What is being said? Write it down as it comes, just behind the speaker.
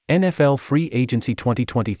NFL Free Agency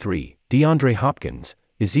 2023, DeAndre Hopkins,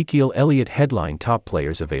 Ezekiel Elliott headline top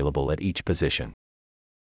players available at each position.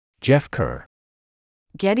 Jeff Kerr.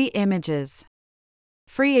 Getty Images.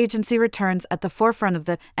 Free agency returns at the forefront of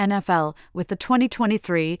the NFL, with the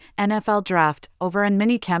 2023 NFL Draft over and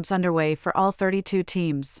minicamps underway for all 32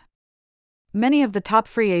 teams. Many of the top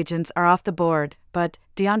free agents are off the board, but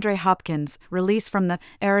DeAndre Hopkins' release from the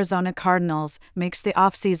Arizona Cardinals makes the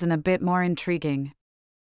offseason a bit more intriguing.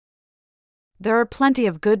 There are plenty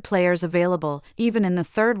of good players available, even in the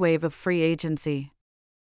third wave of free agency.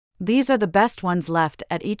 These are the best ones left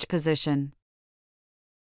at each position.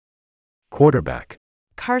 Quarterback.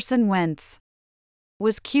 Carson Wentz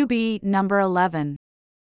was QB number 11.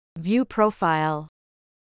 View profile.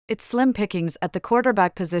 It's slim pickings at the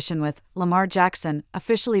quarterback position, with Lamar Jackson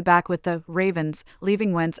officially back with the Ravens,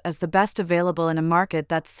 leaving Wentz as the best available in a market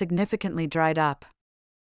that's significantly dried up.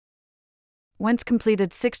 Wentz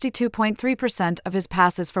completed 62.3% of his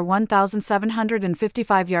passes for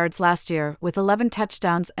 1,755 yards last year, with 11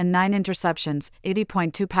 touchdowns and 9 interceptions,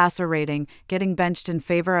 80.2 passer rating, getting benched in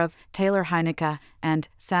favor of Taylor Heinicke and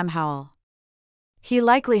Sam Howell. He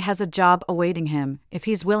likely has a job awaiting him if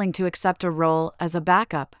he's willing to accept a role as a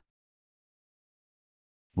backup.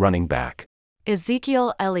 Running back.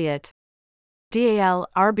 Ezekiel Elliott. DAL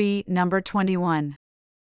RB number 21.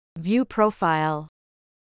 View profile.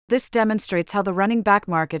 This demonstrates how the running back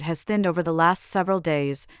market has thinned over the last several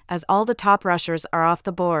days, as all the top rushers are off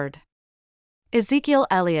the board. Ezekiel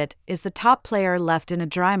Elliott is the top player left in a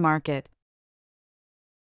dry market.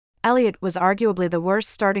 Elliott was arguably the worst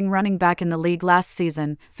starting running back in the league last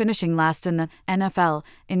season, finishing last in the NFL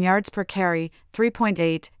in yards per carry,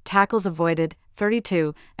 3.8, tackles avoided,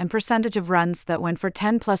 32, and percentage of runs that went for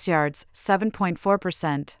 10-plus yards,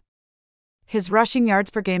 7.4%. His rushing yards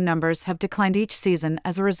per game numbers have declined each season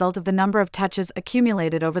as a result of the number of touches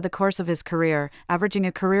accumulated over the course of his career, averaging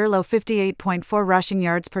a career-low 58.4 rushing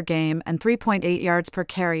yards per game and 3.8 yards per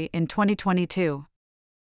carry in 2022.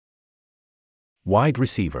 Wide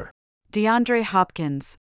receiver. DeAndre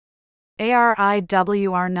Hopkins.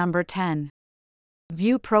 ARIWR number 10.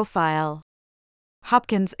 View profile.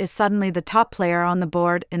 Hopkins is suddenly the top player on the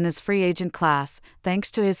board in this free agent class,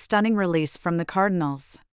 thanks to his stunning release from the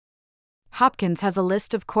Cardinals. Hopkins has a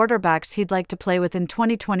list of quarterbacks he'd like to play with in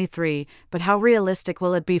 2023, but how realistic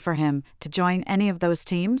will it be for him to join any of those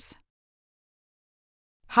teams?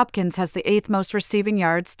 Hopkins has the 8th most receiving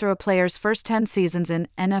yards through a player's first 10 seasons in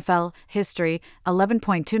NFL history,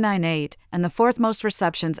 11.298, and the 4th most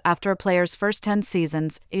receptions after a player's first 10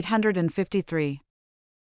 seasons, 853.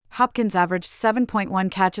 Hopkins averaged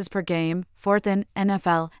 7.1 catches per game, 4th in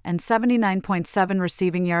NFL, and 79.7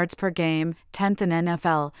 receiving yards per game, 10th in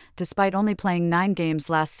NFL, despite only playing 9 games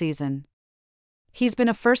last season. He's been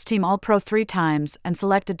a first-team All-Pro 3 times and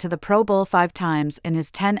selected to the Pro Bowl 5 times in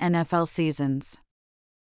his 10 NFL seasons.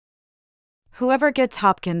 Whoever gets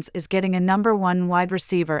Hopkins is getting a number 1 wide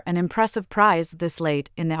receiver, an impressive prize this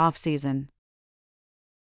late in the offseason.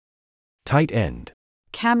 Tight end.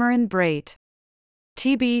 Cameron Brate.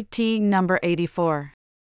 TBT number 84.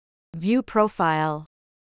 View profile.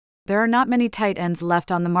 There are not many tight ends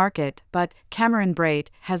left on the market, but Cameron Brate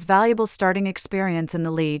has valuable starting experience in the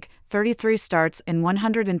league, 33 starts in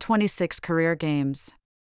 126 career games.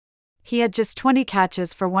 He had just 20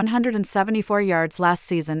 catches for 174 yards last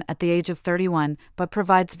season at the age of 31, but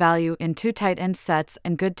provides value in 2 tight end sets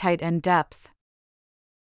and good tight end depth.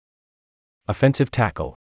 Offensive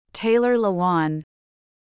tackle. Taylor Lewan.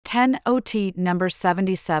 10 OT number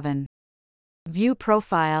 77. View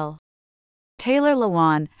profile. Taylor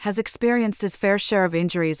Lewan has experienced his fair share of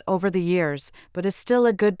injuries over the years, but is still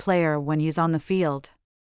a good player when he's on the field.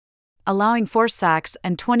 Allowing 4 sacks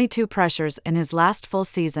and 22 pressures in his last full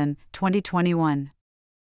season, 2021.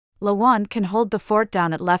 Lewan can hold the fort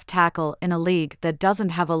down at left tackle in a league that doesn't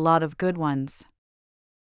have a lot of good ones.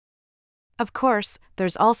 Of course,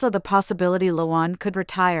 there's also the possibility Lewan could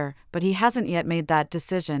retire, but he hasn't yet made that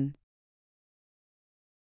decision.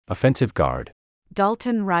 Offensive guard.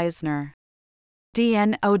 Dalton Risner.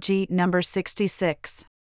 DNOG number 66.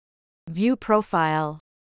 View profile.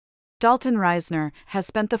 Dalton Risner has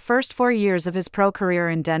spent the first 4 years of his pro career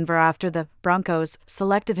in Denver after the Broncos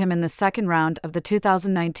selected him in the 2nd round of the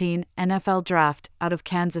 2019 NFL Draft out of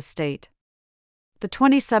Kansas State. The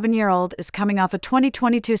 27-year-old is coming off a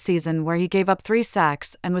 2022 season where he gave up 3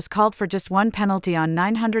 sacks and was called for just 1 penalty on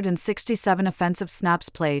 967 offensive snaps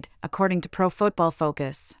played, according to Pro Football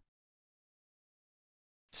Focus.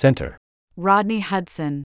 Center. Rodney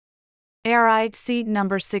Hudson. ARIC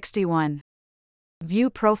number 61.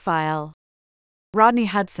 View profile. Rodney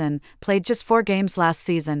Hudson played just 4 games last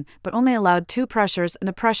season, but only allowed 2 pressures and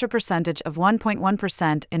a pressure percentage of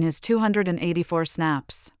 1.1% in his 284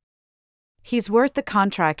 snaps. He's worth the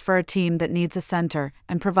contract for a team that needs a center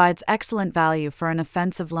and provides excellent value for an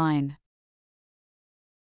offensive line.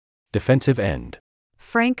 Defensive end.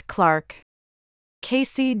 Frank Clark.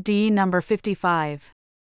 KCD number 55.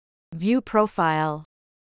 View profile.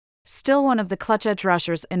 Still one of the clutch edge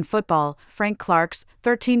rushers in football, Frank Clark's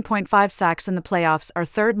 13.5 sacks in the playoffs are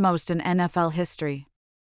third most in NFL history.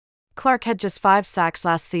 Clark had just 5 sacks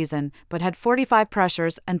last season, but had 45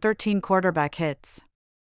 pressures and 13 quarterback hits.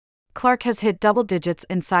 Clark has hit double digits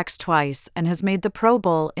in sacks twice and has made the Pro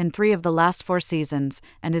Bowl in 3 of the last 4 seasons,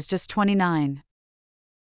 and is just 29.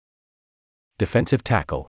 Defensive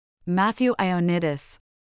tackle. Matthew Ioannidis.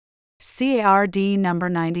 CARD number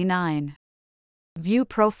 99. View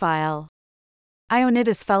profile.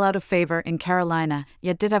 Ioannidis fell out of favor in Carolina,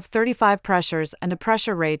 yet did have 35 pressures and a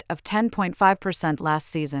pressure rate of 10.5% last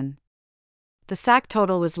season. The sack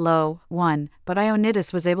total was low, 1, but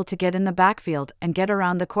Ioannidis was able to get in the backfield and get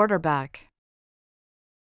around the quarterback.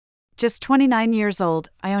 Just 29 years old,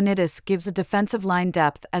 Ioannidis gives a defensive line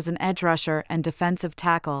depth as an edge rusher and defensive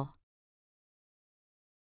tackle.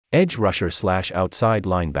 Edge rusher / outside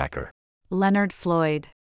linebacker. Leonard Floyd.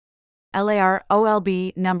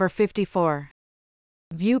 LAROLB number 54.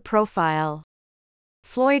 View profile.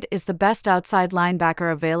 Floyd is the best outside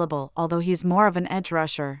linebacker available, although he's more of an edge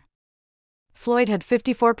rusher. Floyd had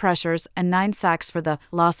 54 pressures and 9 sacks for the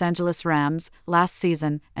Los Angeles Rams last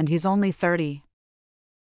season, and he's only 30.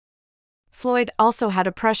 Floyd also had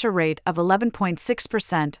a pressure rate of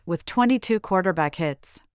 11.6% with 22 quarterback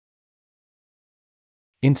hits.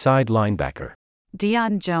 Inside linebacker.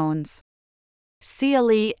 Deion Jones.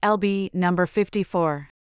 CLELB number 54.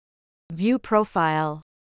 View profile.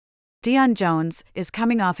 Deion Jones is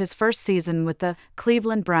coming off his first season with the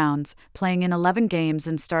Cleveland Browns, playing in 11 games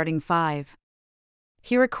and starting 5.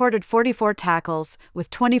 He recorded 44 tackles, with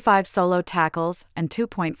 25 solo tackles and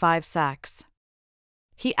 2.5 sacks.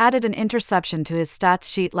 He added an interception to his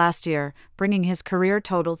stats sheet last year, bringing his career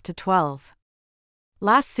total to 12.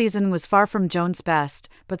 Last season was far from Jones' best,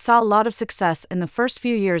 but saw a lot of success in the first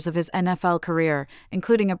few years of his NFL career,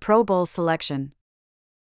 including a Pro Bowl selection.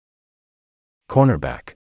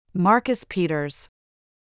 Cornerback. Marcus Peters.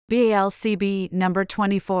 BALCB number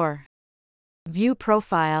 24. View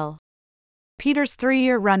profile. Peters'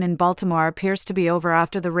 3-year run in Baltimore appears to be over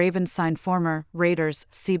after the Ravens signed former Raiders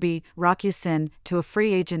CB Rock Ya-Sin to a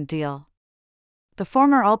free agent deal. The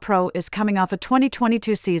former All-Pro is coming off a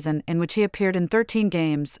 2022 season in which he appeared in 13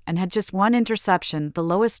 games and had just 1 interception, the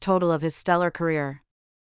lowest total of his stellar career.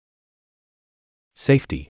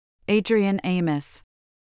 Safety. Adrian Amos.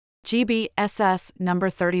 GBSS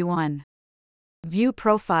number 31. View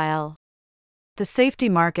profile. The safety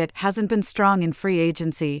market hasn't been strong in free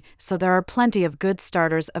agency, so there are plenty of good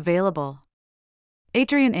starters available.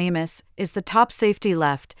 Adrian Amos is the top safety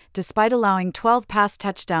left, despite allowing 12 pass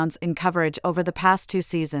touchdowns in coverage over the past 2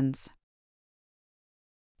 seasons.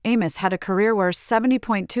 Amos had a career-worst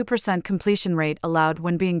 70.2% completion rate allowed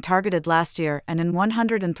when being targeted last year and an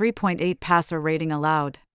 103.8 passer rating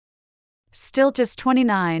allowed. Still just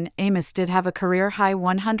 29, Amos did have a career-high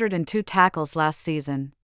 102 tackles last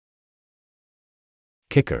season.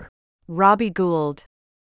 Kicker. Robbie Gould.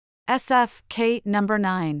 SFK number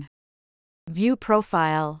 9. View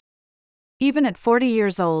profile. Even at 40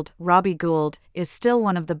 years old, Robbie Gould is still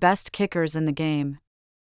one of the best kickers in the game.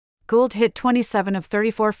 Gould hit 27 of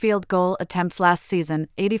 34 field goal attempts last season,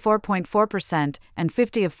 84.4%, and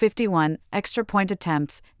 50 of 51 extra point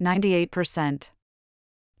attempts, 98%.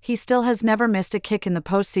 He still has never missed a kick in the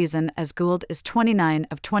postseason, as Gould is 29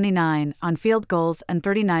 of 29 on field goals and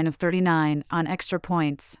 39 of 39 on extra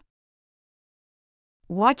points.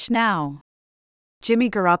 Watch now. Jimmy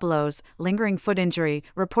Garoppolo's lingering foot injury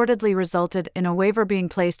reportedly resulted in a waiver being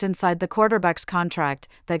placed inside the quarterback's contract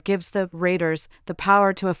that gives the Raiders the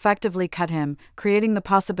power to effectively cut him, creating the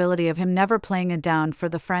possibility of him never playing a down for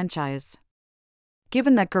the franchise.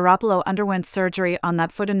 Given that Garoppolo underwent surgery on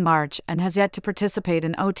that foot in March and has yet to participate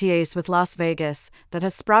in OTAs with Las Vegas, that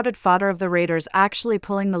has sprouted fodder of the Raiders actually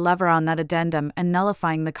pulling the lever on that addendum and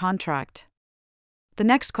nullifying the contract. The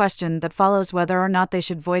next question that follows whether or not they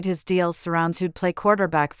should void his deal surrounds who'd play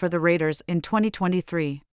quarterback for the Raiders in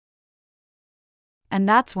 2023. And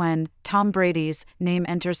that's when Tom Brady's name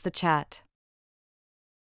enters the chat.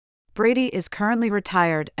 Brady is currently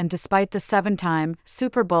retired, and despite the 7-time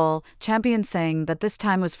Super Bowl champion saying that this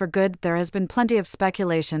time was for good, there has been plenty of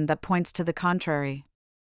speculation that points to the contrary.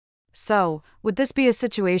 So, would this be a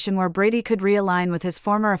situation where Brady could realign with his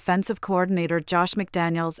former offensive coordinator Josh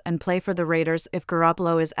McDaniels and play for the Raiders if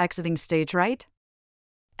Garoppolo is exiting stage right?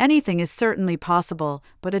 Anything is certainly possible,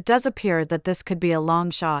 but it does appear that this could be a long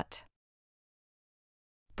shot.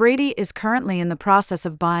 Brady is currently in the process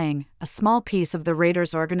of buying a small piece of the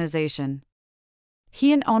Raiders organization.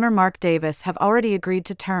 He and owner Mark Davis have already agreed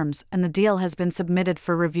to terms, and the deal has been submitted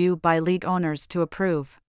for review by league owners to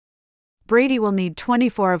approve. Brady will need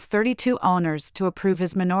 24 of 32 owners to approve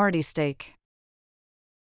his minority stake.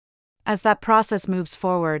 As that process moves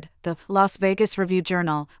forward, the Las Vegas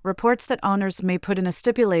Review-Journal reports that owners may put in a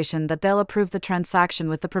stipulation that they'll approve the transaction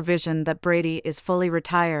with the provision that Brady is fully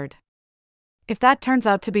retired. If that turns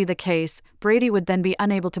out to be the case, Brady would then be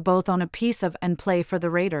unable to both own a piece of and play for the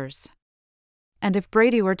Raiders. And if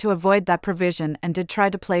Brady were to avoid that provision and did try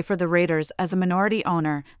to play for the Raiders as a minority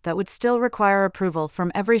owner, that would still require approval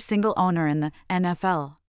from every single owner in the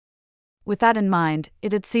NFL. With that in mind,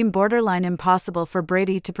 it'd seem borderline impossible for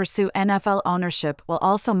Brady to pursue NFL ownership while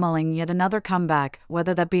also mulling yet another comeback,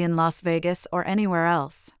 whether that be in Las Vegas or anywhere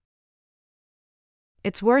else.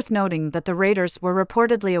 It's worth noting that the Raiders were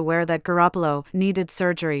reportedly aware that Garoppolo needed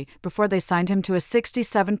surgery before they signed him to a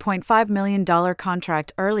 $67.5 million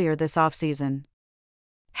contract earlier this offseason.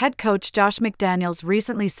 Head coach Josh McDaniels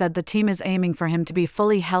recently said the team is aiming for him to be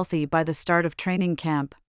fully healthy by the start of training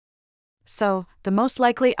camp. So, the most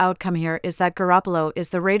likely outcome here is that Garoppolo is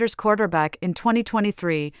the Raiders' quarterback in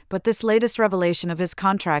 2023, but this latest revelation of his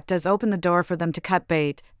contract does open the door for them to cut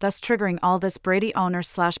bait, thus triggering all this Brady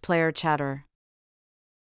owner/player chatter.